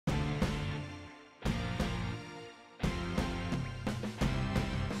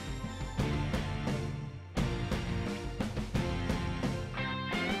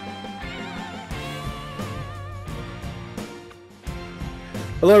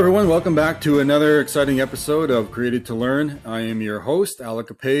Hello, everyone. Welcome back to another exciting episode of Created to Learn. I am your host, Alec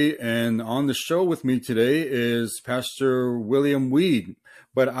Capay, and on the show with me today is Pastor William Wiebe,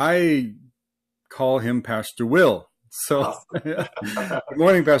 but I call him Pastor Will. So, Awesome. Good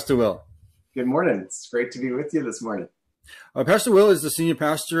morning, Pastor Will. Good morning. It's great to be with you this morning. Pastor Will is the senior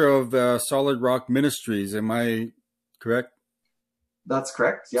pastor of Solid Rock Ministries. Am I correct? That's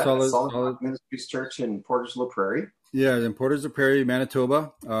correct. Yeah, Solid Rock Ministries Church in Portage La Prairie. Yeah, in Portage La Prairie,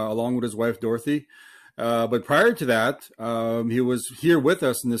 Manitoba, along with his wife, Dorothy. But prior to that, he was here with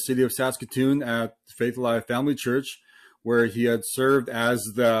us in the city of Saskatoon at Faith Alive Family Church, where he had served as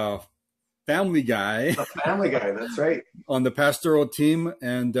the family guy. The family guy, that's right. On the pastoral team.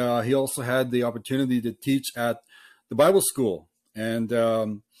 And he also had the opportunity to teach at the Bible school. And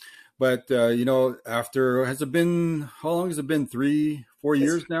after, how long has it been? 4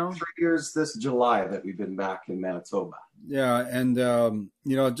 years now? 3 years this July that we've been back in Manitoba. Yeah, and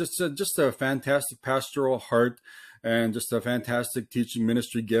just a fantastic pastoral heart, and just a fantastic teaching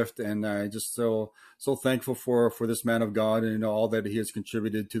ministry gift, and I just so thankful for this man of God and all that he has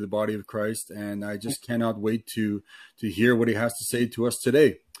contributed to the body of Christ, and I just cannot wait to hear what he has to say to us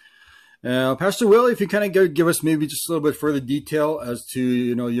today. Pastor Will, if you kind of give us maybe just a little bit further detail as to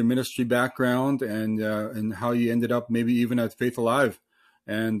your ministry background and how you ended up maybe even at Faith Alive,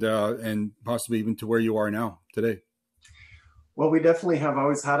 and possibly even to where you are now today. Well, we definitely have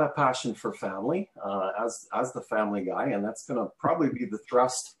always had a passion for family as the family guy, and that's going to probably be the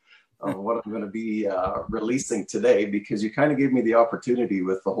thrust of what I'm going to be releasing today, because you kind of gave me the opportunity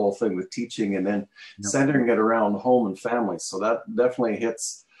with the whole thing with teaching and then centering it around home and family. So that definitely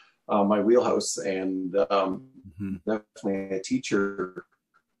hits my wheelhouse, and definitely a teacher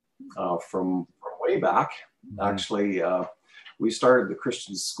from way back. Actually, we started the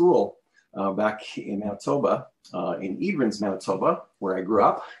Christian school back in Manitoba, in Edmonds, Manitoba, where I grew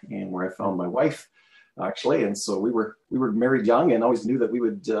up and where I found my wife, actually. And so we were married young and always knew that we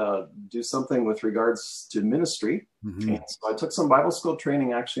would do something with regards to ministry. And so I took some Bible school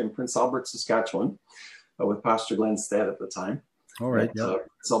training actually in Prince Albert, Saskatchewan, with Pastor Glenn Stead at the time. All right. At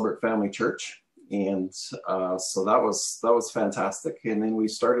Prince Albert Family Church. And so that was fantastic. And then we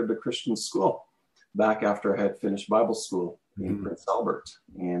started the Christian school back after I had finished Bible school in Prince Albert.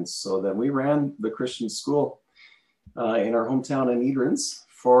 And so then we ran the Christian school in our hometown in Edmonds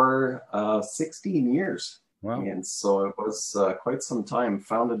for 16 years. Wow. And so it was quite some time.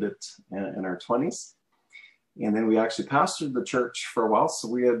 Founded it in our 20s. And then we actually pastored the church for a while. So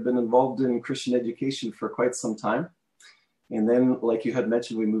we had been involved in Christian education for quite some time. And then, like you had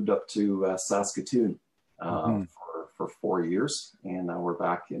mentioned, we moved up to Saskatoon for 4 years. And now we're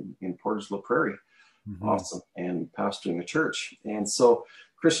back in Portage La Prairie. Awesome. And pastoring a church. And so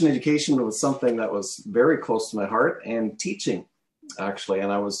Christian education was something that was very close to my heart, and teaching, actually.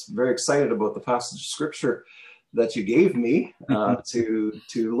 And I was very excited about the passage of scripture that you gave me to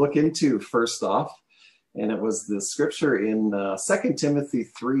look into first off. And it was the scripture in 2 Timothy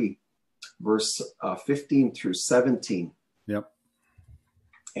 3, verse 15 through 17. Yep.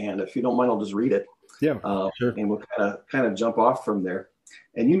 And if you don't mind, I'll just read it. Yeah, sure. And we'll kind of jump off from there.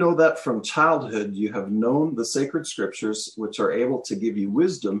 And you know that from childhood you have known the sacred scriptures, which are able to give you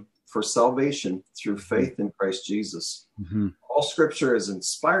wisdom for salvation through faith in Christ Jesus. All scripture is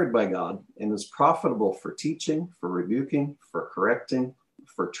inspired by God and is profitable for teaching, for rebuking, for correcting,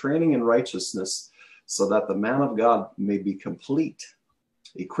 for training in righteousness, so that the man of God may be complete,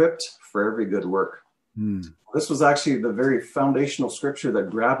 equipped for every good work. This was actually the very foundational scripture that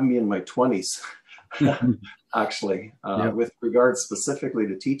grabbed me in my 20s. Actually, with regards specifically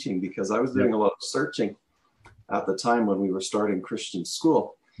to teaching, because I was doing a lot of searching at the time when we were starting Christian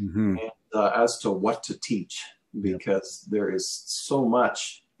school, and as to what to teach, because there is so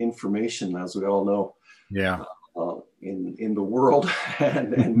much information, as we all know, in the world,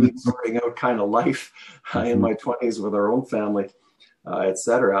 and me sorting out kind of life in my 20s with our own family,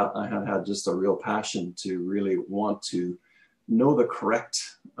 etc. I had just a real passion to really want to know the correct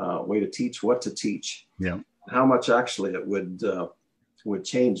way to teach, what to teach, how much actually it would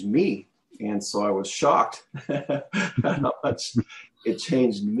change me. And so I was shocked how much it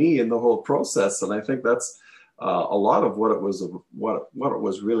changed me in the whole process. And I think that's a lot of what it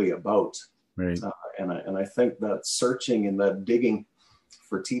was really about. Right. And I think that searching and that digging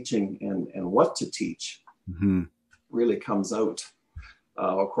for teaching and what to teach really comes out.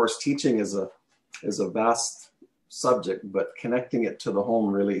 Of course, teaching is a vast subject, but connecting it to the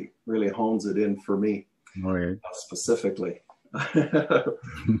home really hones it in for me. Right. Specifically,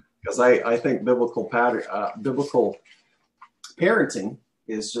 because I think biblical parenting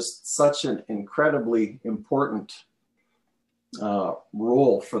is just such an incredibly important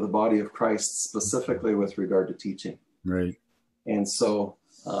role for the body of Christ, specifically with regard to teaching. Right. And so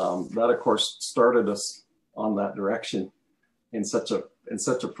that, of course, started us on that direction in such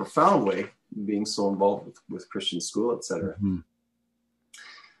a profound way, being so involved with Christian school, etc. Mm-hmm.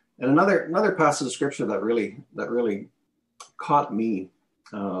 And another passage of scripture that really caught me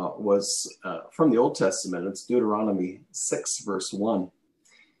was from the Old Testament. It's Deuteronomy 6, verse 1.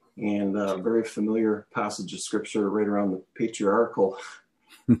 And a very familiar passage of scripture right around the patriarchal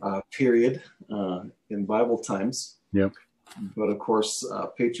period in Bible times. Yep. But of course,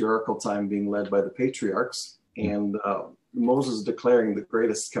 patriarchal time being led by the patriarchs, and Moses declaring the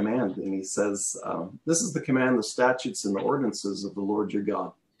greatest command. And he says, this is the command, the statutes and the ordinances of the Lord your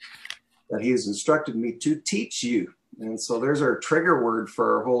God, that he has instructed me to teach you. And so there's our trigger word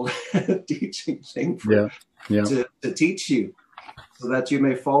for our whole teaching thing, to teach you, so that you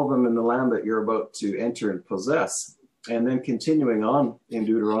may follow them in the land that you're about to enter and possess. And then continuing on in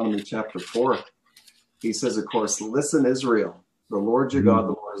Deuteronomy chapter 4, he says, of course, listen, Israel, the Lord your God,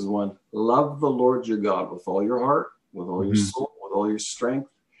 the Lord is one. Love the Lord your God with all your heart, with all your soul, with all your strength.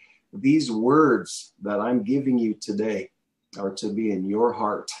 These words that I'm giving you today are to be in your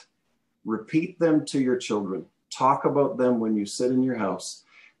heart. Repeat them to your children. Talk about them when you sit in your house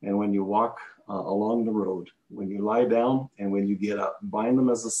and when you walk along the road, when you lie down and when you get up. Bind them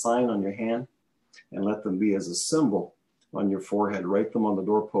as a sign on your hand and let them be as a symbol on your forehead. Write them on the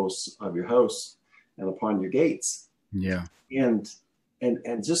doorposts of your house and upon your gates. Yeah. And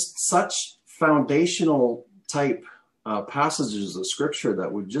just such foundational type passages of scripture that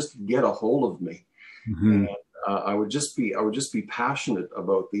would just get a hold of me. Mm-hmm. And I would just be passionate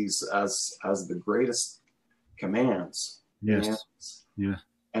about these as the greatest commands. Yes.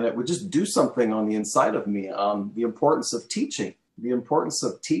 And it would just do something on the inside of me. The importance of teaching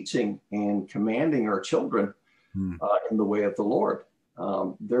and commanding our children in the way of the Lord.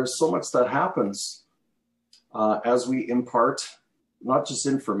 There's so much that happens as we impart not just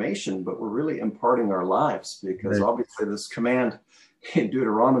information, but we're really imparting our lives, because obviously this command in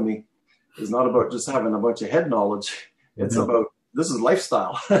Deuteronomy is not about just having a bunch of head knowledge. It's about, this is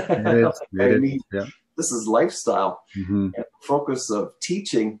lifestyle. This is lifestyle. And the focus of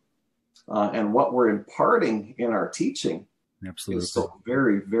teaching and what we're imparting in our teaching is so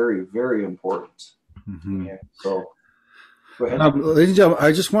very, very, very important. And so, go ahead. Ladies and gentlemen,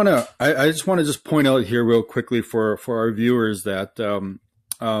 I just want to just point out here real quickly for our viewers that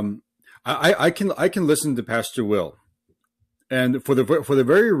I can listen to Pastor Will, and for the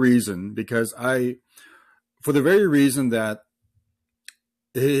very reason that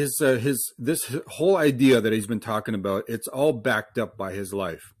this whole idea that he's been talking about, it's all backed up by his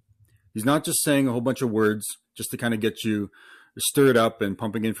life. He's not just saying a whole bunch of words just to kind of get you stirred up and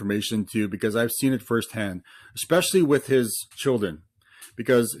pumping information to you, because I've seen it firsthand, especially with his children,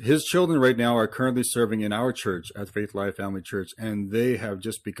 because his children right now are currently serving in our church at Faith Life Family Church, and they have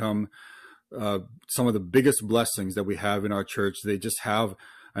just become some of the biggest blessings that we have in our church. They just have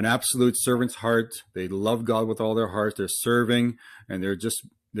an absolute servant's heart. They love God with all their heart. They're serving, and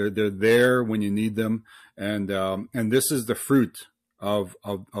they're there when you need them. And this is the fruit of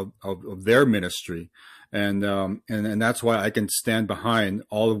their ministry. And that's why I can stand behind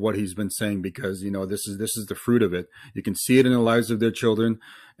all of what he's been saying, because, this is the fruit of it. You can see it in the lives of their children.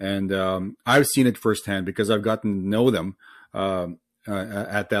 And I've seen it firsthand, because I've gotten to know them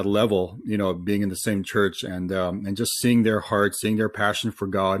at that level, being in the same church, and just seeing their heart, seeing their passion for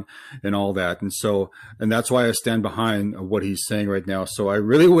God and all that. And that's why I stand behind what he's saying right now. So I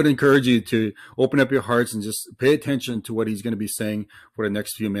really would encourage you to open up your hearts and just pay attention to what he's going to be saying for the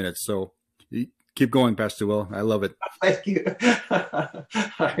next few minutes. So keep going, Pastor Will. I love it. Thank you.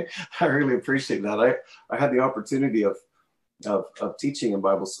 I really appreciate that. I had the opportunity of teaching in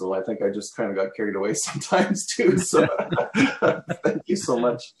Bible school. I think I just kind of got carried away sometimes too. So thank you so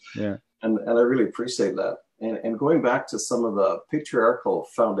much. Yeah. And I really appreciate that. And going back to some of the patriarchal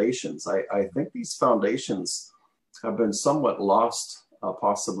foundations, I think these foundations have been somewhat lost,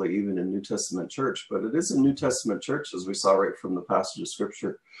 possibly even in New Testament church, but it is a New Testament church, as we saw right from the passage of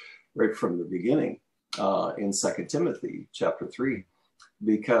scripture, right from the beginning in 2 Timothy chapter 3.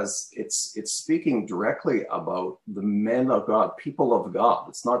 Because it's speaking directly about the men of God, people of God.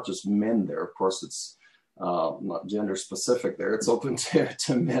 It's not just men there. Of course, it's not gender specific there. It's open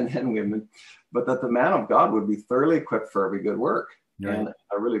to men and women. But that the man of God would be thoroughly equipped for every good work. Right. And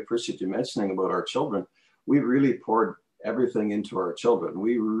I really appreciate you mentioning about our children. We really poured everything into our children.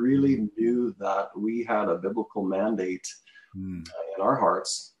 We really knew that we had a biblical mandate in our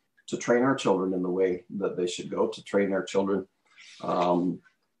hearts to train our children in the way that they should go, to train our children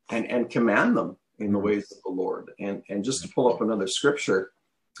and command them in the ways of the Lord. And just to pull up another scripture,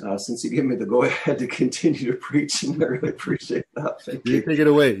 since you gave me the go ahead to continue to preach, and I really appreciate that. Thank you. You take it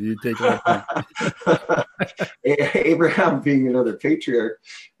away. You take it away. Abraham being another patriarch,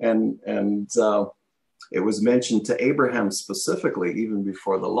 and it was mentioned to Abraham specifically even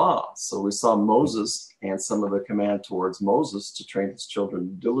before the law. So we saw Moses and some of the command towards Moses to train his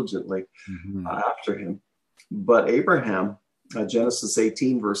children diligently after him. But Abraham, Genesis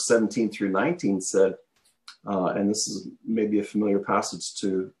 18, verse 17 through 19 said, and this is maybe a familiar passage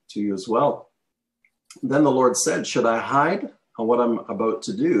to you as well. Then the Lord said, should I hide what I'm about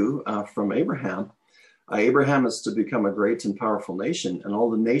to do from Abraham? Abraham is to become a great and powerful nation, and all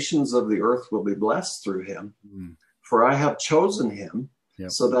the nations of the earth will be blessed through him. For I have chosen him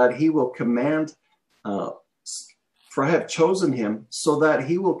so that he will command, for I have chosen him so that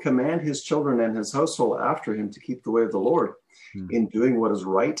he will command his children and his household after him to keep the way of the Lord in doing what is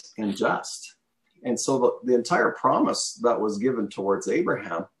right and just. And so the entire promise that was given towards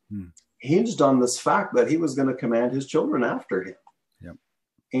Abraham hinged on this fact that he was going to command his children after him.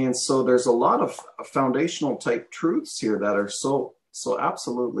 And so there's a lot of foundational type truths here that are so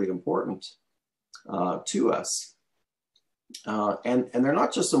absolutely important to us. And they're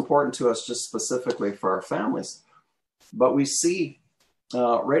not just important to us just specifically for our families, but we see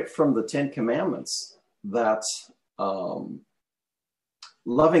right from the Ten Commandments that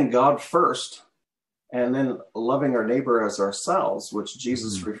loving God first and then loving our neighbor as ourselves, which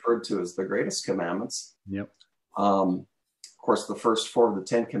Jesus referred to as the greatest commandments. Of course, the first 4 of the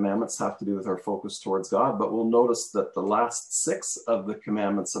 10 commandments have to do with our focus towards God, but we'll notice that the last 6 of the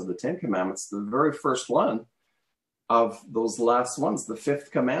commandments of the 10 commandments, the very first one of those last ones, the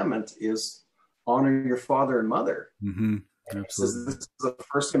 5th commandment, is honor your father and mother. Absolutely. This is the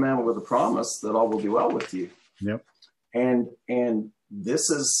first commandment with a promise that all will be well with you. And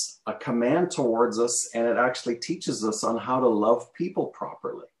this is a command towards us, and it actually teaches us on how to love people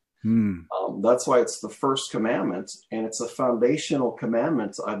properly. That's why it's the first commandment, and it's a foundational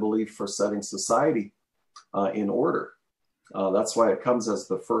commandment, I believe, for setting society in order. That's why it comes as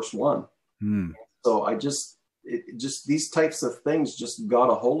the first one. So these types of things just got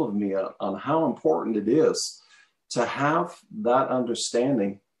a hold of me on how important it is to have that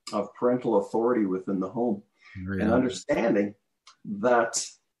understanding of parental authority within the home, and understanding that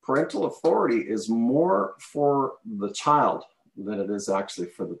parental authority is more for the child than it is actually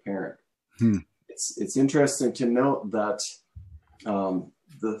for the parent. It's interesting to note that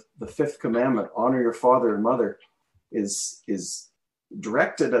the 5th commandment, honor your father and mother, is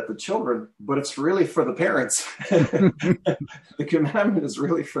directed at the children, but it's really for the parents. The commandment is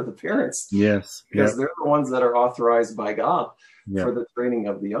really for the parents. Because they're the ones that are authorized by God for the training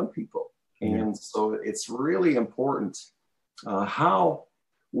of the young people. And so it's really important how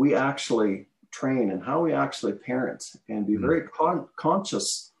we actually train and how we actually parent, and be very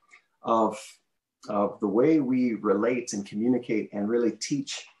conscious of the way we relate and communicate and really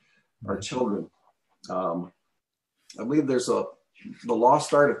teach our children. I believe there's the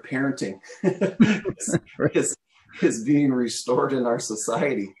lost art of parenting is being restored in our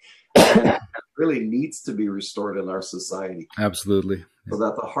society, and it really needs to be restored in our society. Absolutely. So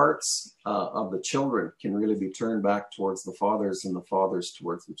that the hearts of the children can really be turned back towards the fathers, and the fathers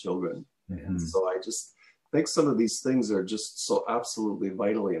towards the children. And so I just think some of these things are just so absolutely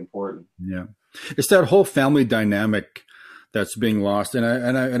vitally important. It's that whole family dynamic that's being lost. And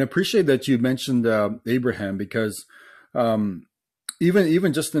I appreciate that you mentioned Abraham, because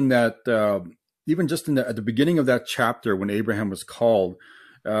even just in that at the beginning of that chapter, when Abraham was called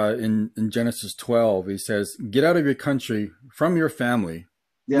in Genesis 12, he says, "Get out of your country, from your family."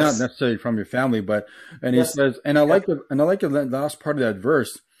 Not necessarily from your family, but he says, and I like the last part of that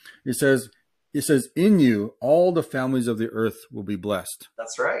verse. It says, in you, all the families of the earth will be blessed.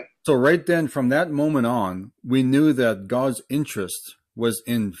 That's right. So right then, from that moment on, we knew that God's interest was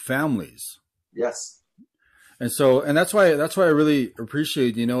in families. And so, and that's why I really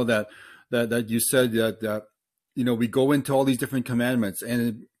appreciate, that you said that, we go into all these different commandments,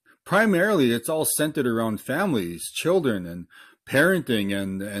 and primarily it's all centered around families, children, and parenting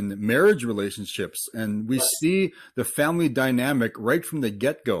and marriage relationships. And we see the family dynamic right from the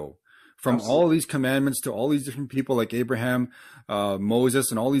get-go, from all these commandments to all these different people like Abraham, Moses,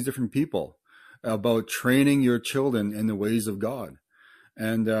 and all these different people, about training your children in the ways of God.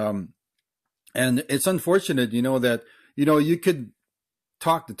 And it's unfortunate, that, you could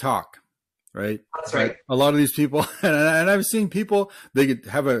talk the talk, right? That's right. A lot of these people, and I've seen people, they could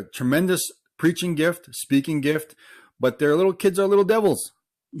have a tremendous preaching gift, speaking gift, but their little kids are little devils.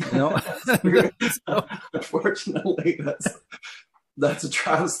 Unfortunately, that's a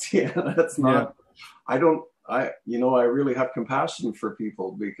travesty. That's not I really have compassion for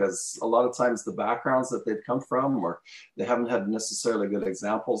people, because a lot of times the backgrounds that they've come from, or they haven't had necessarily good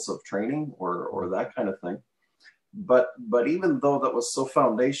examples of training or that kind of thing. But even though that was so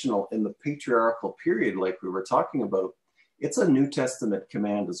foundational in the patriarchal period, like we were talking about, it's a New Testament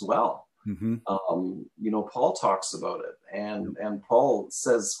command as well. Mm-hmm. Paul talks about it, and Paul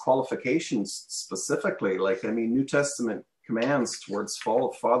says qualifications specifically, like, New Testament commands towards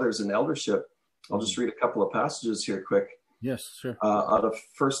fathers and eldership. I'll just read a couple of passages here quick. Yes, sure. Out of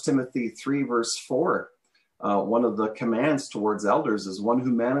 1 Timothy 3, verse 4, one of the commands towards elders is one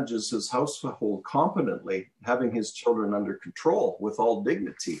who manages his household competently, having his children under control with all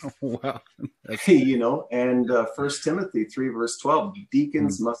dignity. Wow. And 1 Timothy 3, verse 12,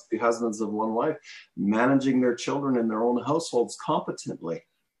 deacons must be husbands of one wife, managing their children in their own households competently.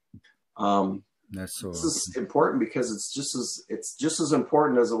 This is important, because it's just as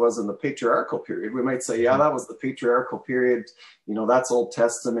important as it was in the patriarchal period. We might say, yeah, that was the patriarchal period. That's Old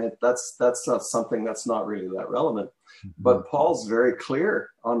Testament. That's not something that's not really that relevant. Mm-hmm. But Paul's very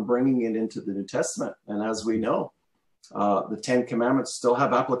clear on bringing it into the New Testament. And as we know, the 10 Commandments still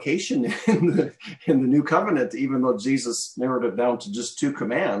have application in the New Covenant, even though Jesus narrowed it down to just 2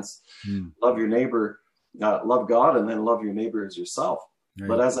 commands: love your neighbor, love God, and then love your neighbor as yourself. Right.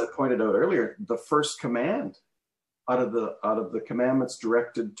 But as I pointed out earlier, the first command out of the commandments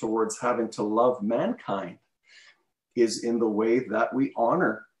directed towards having to love mankind is in the way that we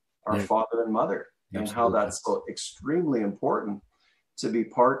honor our father and mother. Absolutely. And how that's so extremely important to be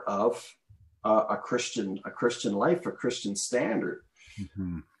part of a Christian life, a Christian standard.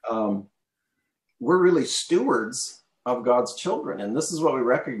 Mm-hmm. We're really stewards of God's children, and this is what we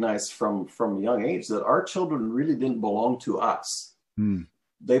recognize from a young age, that our children really didn't belong to us.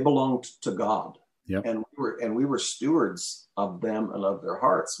 They belonged to God. Yep. And we were stewards of them and of their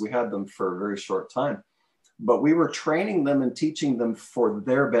hearts. We had them for a very short time, but we were training them and teaching them for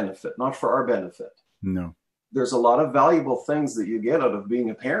their benefit, not for our benefit. No. There's a lot of valuable things that you get out of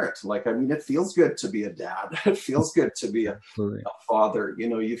being a parent. Like, it feels good to be a dad. It feels good to be a father.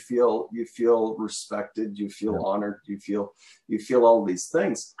 You feel respected, you feel honored, you feel all these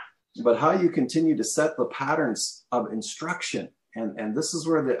things. But how you continue to set the patterns of instruction, and this is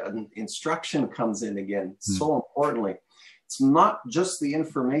where the instruction comes in again, so importantly. It's not just the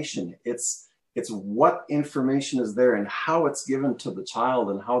information, it's what information is there and how it's given to the child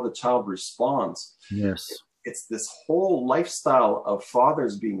and how the child responds. Yes. It's this whole lifestyle of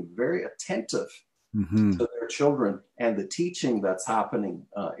fathers being very attentive to their children and the teaching that's happening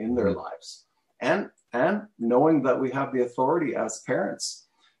in their lives. And knowing that we have the authority as parents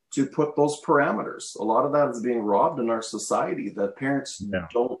to put those parameters. A lot of that is being robbed in our society, that parents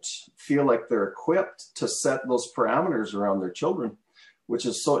don't feel like they're equipped to set those parameters around their children, which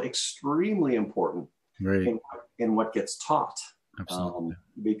is so extremely important in what gets taught.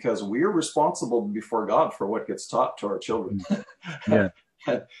 Because we're responsible before God for what gets taught to our children.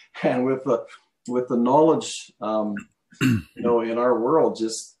 And with the knowledge, in our world,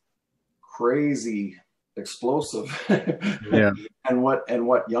 just crazy, explosive, and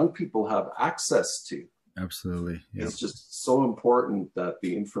what young people have access to. Absolutely. Yep. It's just so important that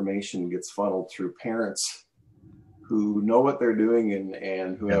the information gets funneled through parents who know what they're doing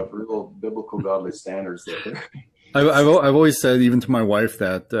and who have real biblical godly standards there. I've always said, even to my wife,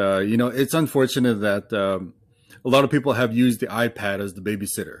 that it's unfortunate that a lot of people have used the iPad as the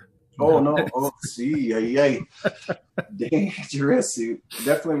babysitter. Oh no! Oh, see, dangerous. You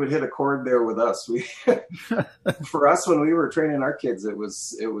definitely would hit a chord there with us. For us, when we were training our kids, it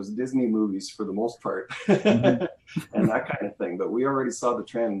was Disney movies for the most part, and that kind of thing. But we already saw the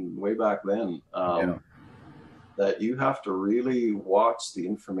trend way back then. That you have to really watch the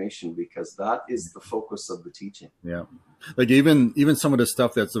information, because that is the focus of the teaching. Yeah, like even some of the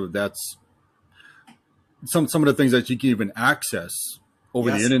stuff that's some of the things that you can even access over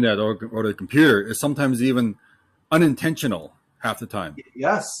the internet or the computer is sometimes even unintentional half the time.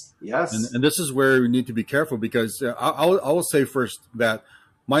 Yes. And this is where we need to be careful, because I will say first that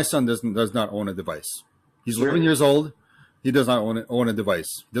my son does not own a device. He's 11 years old. He does not own a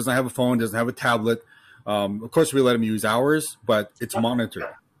device. He doesn't have a phone. Doesn't have a tablet. Of course, we let him use ours, but it's monitored.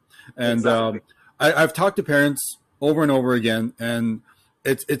 And I've talked to parents over and over again, and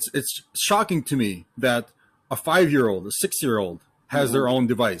it's shocking to me that a 5-year-old, a 6-year-old has their own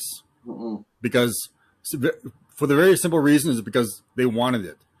device, because for the very simple reason is because they wanted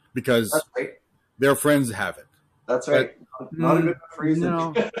it, because their friends have it. That's right. Not a good enough reason.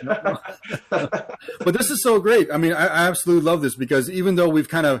 No. But this is so great. I mean, I absolutely love this, because even though we've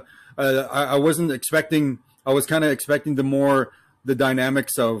kind of, I was kind of expecting the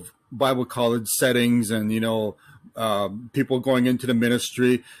dynamics of Bible college settings and, people going into the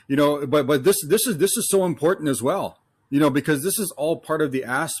ministry, but this is so important as well, because this is all part of the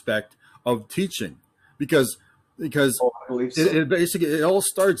aspect of teaching, because I believe so. it basically, it all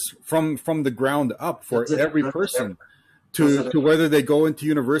starts from the ground up for every person to whether they go into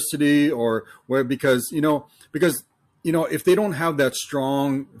university or where, because if they don't have that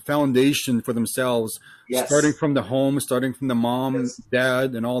strong foundation for themselves, Yes. starting from the home, starting from the mom, Yes.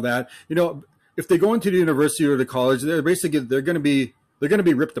 dad, and all that, if they go into the university or the college, they're going to be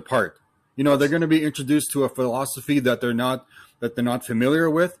ripped apart. They're going to be introduced to a philosophy that they're not familiar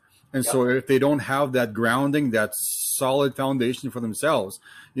with. And so if they don't have that grounding, that solid foundation for themselves,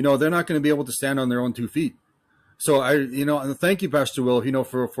 they're not going to be able to stand on their own 2 feet. So and thank you, Pastor Will,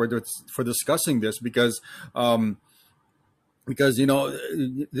 for discussing this, because this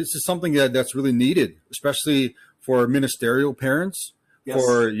is something that's really needed, especially for ministerial parents,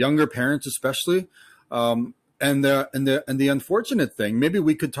 for younger parents, especially. And the unfortunate thing, maybe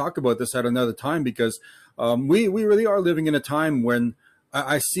we could talk about this at another time, because we really are living in a time when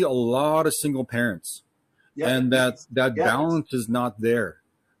I see a lot of single parents, and that balance is not there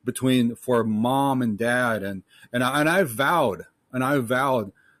for mom and dad, and I vowed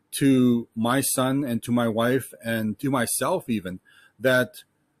to my son and to my wife and to myself even, that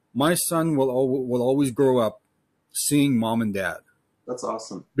my son will always grow up seeing mom and dad. That's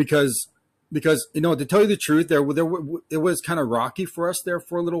awesome. Because to tell you the truth, it was kind of rocky for us there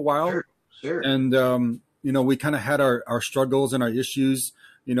for a little while. Sure. And we kind of had our struggles and our issues,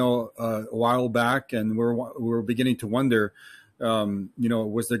 a while back, and we were beginning to wonder,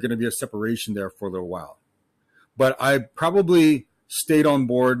 was there going to be a separation there for a little while? But I probably stayed on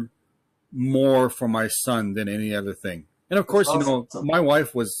board more for my son than any other thing. And of course, awesome. my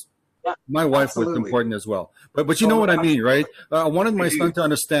wife was Absolutely. was important as well. But you know what I mean, right? I wanted my son to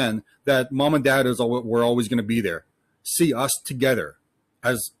understand that mom and dad were always going to be there. See us together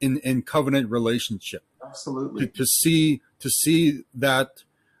as in covenant relationship. Absolutely. To see that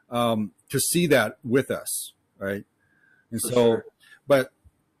with us, right? And but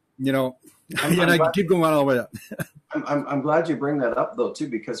and I keep going on all the way up. I'm glad you bring that up, though, too,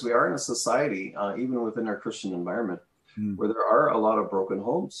 because we are in a society, even within our Christian environment, where there are a lot of broken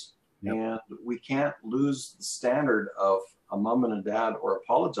homes. Yep. And we can't lose the standard of a mom and a dad or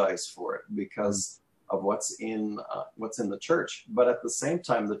apologize for it because of what's in the church. But at the same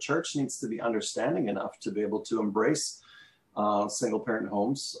time, the church needs to be understanding enough to be able to embrace single parent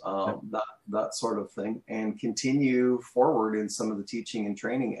homes, that sort of thing, and continue forward in some of the teaching and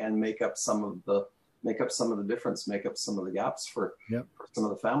training, and make up some of the difference, make up some of the gaps for some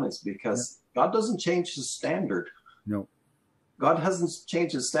of the families, because God doesn't change his standard. No. God hasn't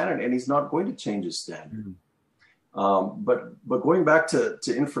changed his standard, and he's not going to change his standard. But going back to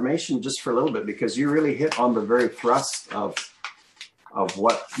information just for a little bit, because you really hit on the very thrust of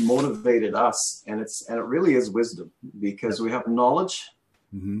what motivated us, and it really is wisdom, because we have knowledge.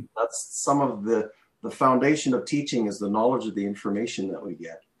 Mm-hmm. That's some of the foundation of teaching, is the knowledge of the information that we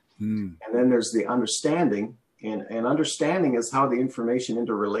get. And then there's the understanding, and understanding is how the information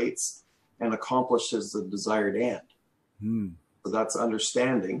interrelates and accomplishes the desired end. So that's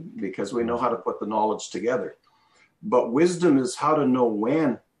understanding, because we know how to put the knowledge together. But wisdom is how to know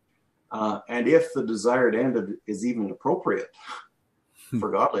when and if the desired end is even appropriate for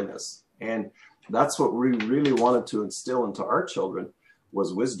godliness. And that's what we really wanted to instill into our children,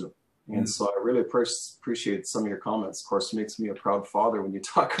 was wisdom. And so I really appreciate some of your comments. Of course, it makes me a proud father when you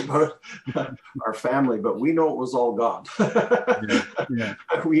talk about our family, but we know it was all God.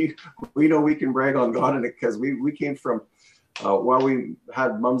 We know we can brag on God in it, because we came from, while we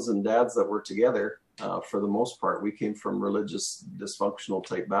had moms and dads that were together, for the most part, we came from religious dysfunctional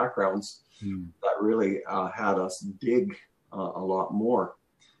type backgrounds that really had us dig a lot more.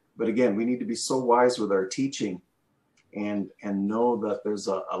 But again, we need to be so wise with our teaching, and know that there's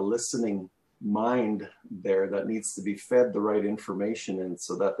a listening mind there that needs to be fed the right information, and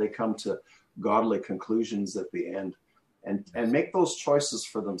so that they come to godly conclusions at the end, and make those choices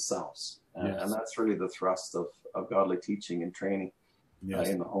for themselves. And that's really the thrust of godly teaching and training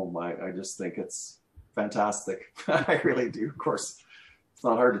in the home. I just think it's fantastic. I really do. Of course, it's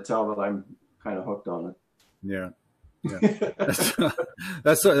not hard to tell that I'm kind of hooked on it. Yeah.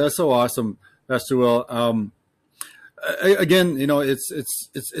 That's so awesome, Pastor Will. Again,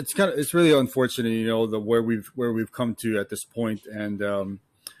 it's really unfortunate, where we've come to at this point, and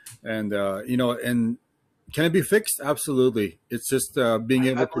can it be fixed? Absolutely. It's just being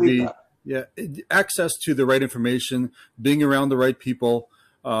able to be access to the right information, being around the right people,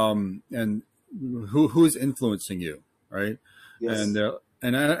 and who is influencing you, right? Yes.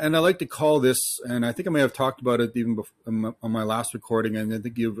 and I like to call this, and I think I may have talked about it even on my last recording, and I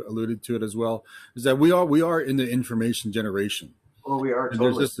think you've alluded to it as well, is that we are in the information generation. Oh, we are. And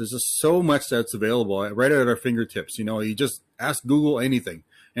Totally. there's just so much that's available right at our fingertips. You just ask Google anything,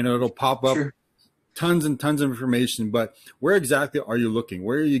 and it'll pop up. Sure. Tons and tons of information, but where exactly are you looking?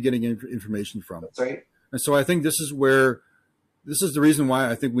 Where are you getting information from? That's right. And so I think this is the reason why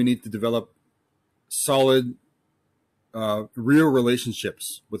I think we need to develop solid, real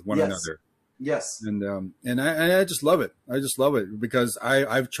relationships with one another. Yes. And I just love it. I just love it because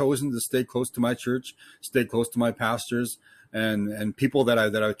I've chosen to stay close to my church, stay close to my pastors and people that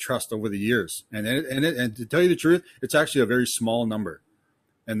I trust over the years. And to tell you the truth, it's actually a very small number,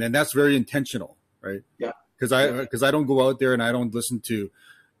 and then that's very intentional. Right. Yeah. Because I don't go out there and I don't listen to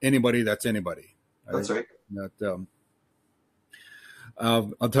anybody that's anybody. That's right.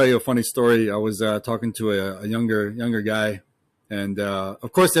 I'll tell you a funny story. I was talking to a younger guy, and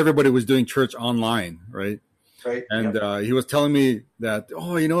of course everybody was doing church online, right? Right. And he was telling me that,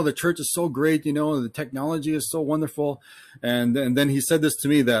 the church is so great, the technology is so wonderful, and then he said this to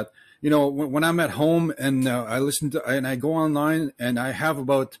me that, when I'm at home and I listen to and I go online and I have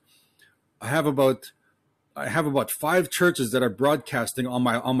about 5 churches that are broadcasting on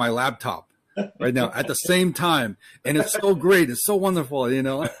my laptop right now at the same time, and it's so great, it's so wonderful,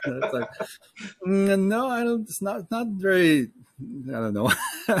 It's like, no, I don't. It's not very. I don't know.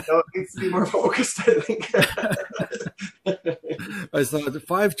 No, it needs to be more focused, I think. I saw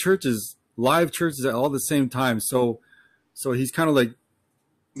 5 churches, live churches at all the same time. So he's kind of like,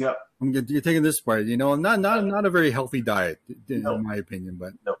 yeah, you're taking this part, not a very healthy diet, in my opinion.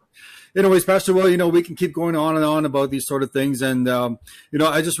 But no. Anyways, Pastor Will, we can keep going on and on about these sort of things. And,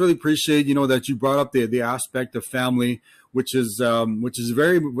 I just really appreciate, that you brought up the aspect of family, which is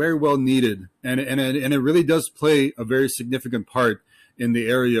very, very well needed. And it really does play a very significant part in the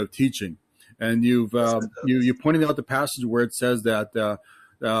area of teaching. And you pointed out the passage where it says that,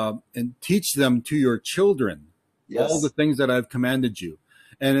 and teach them to your children, all the things that I've commanded you.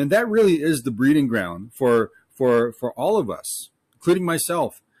 And that really is the breeding ground for all of us, including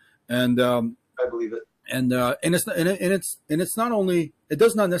myself. And I believe it. And it's not only, it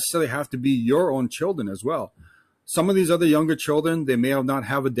does not necessarily have to be your own children as well. Some of these other younger children, they may have not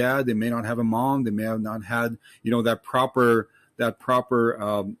have a dad, they may not have a mom, they may have not had that proper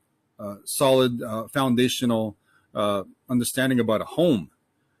solid foundational understanding about a home.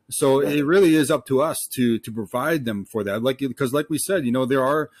 So it really is up to us to provide them for that. Because like we said, there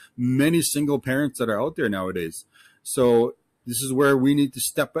are many single parents that are out there nowadays. So this is where we need to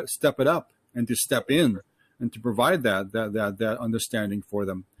step it up and to step in and to provide that understanding for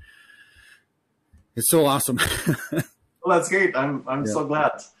them. It's so awesome. Well, that's great. I'm so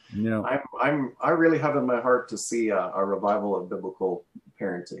glad. Yeah. I really have in my heart to see a revival of biblical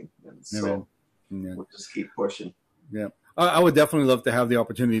parenting, and so we'll just keep pushing. Yeah. I would definitely love to have the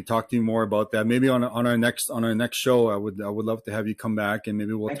opportunity to talk to you more about that. Maybe on our next show, I would love to have you come back, and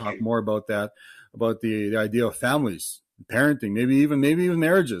maybe we'll talk more about that, about the idea of families, parenting, maybe even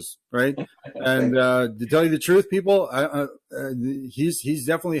marriages, right? And to tell you the truth, people, he's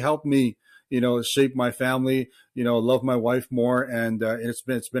definitely helped me, shape my family, love my wife more, and it's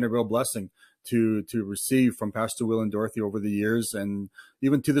been a real blessing to receive from Pastor Will and Dorothy over the years, and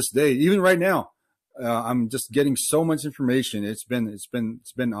even to this day, even right now. I'm just getting so much information. It's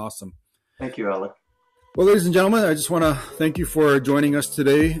been awesome. Thank you, Alec. Well, ladies and gentlemen, I just want to thank you for joining us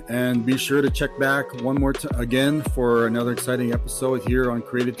today, and be sure to check back one more again for another exciting episode here on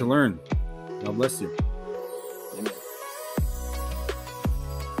Created to Learn. God bless you.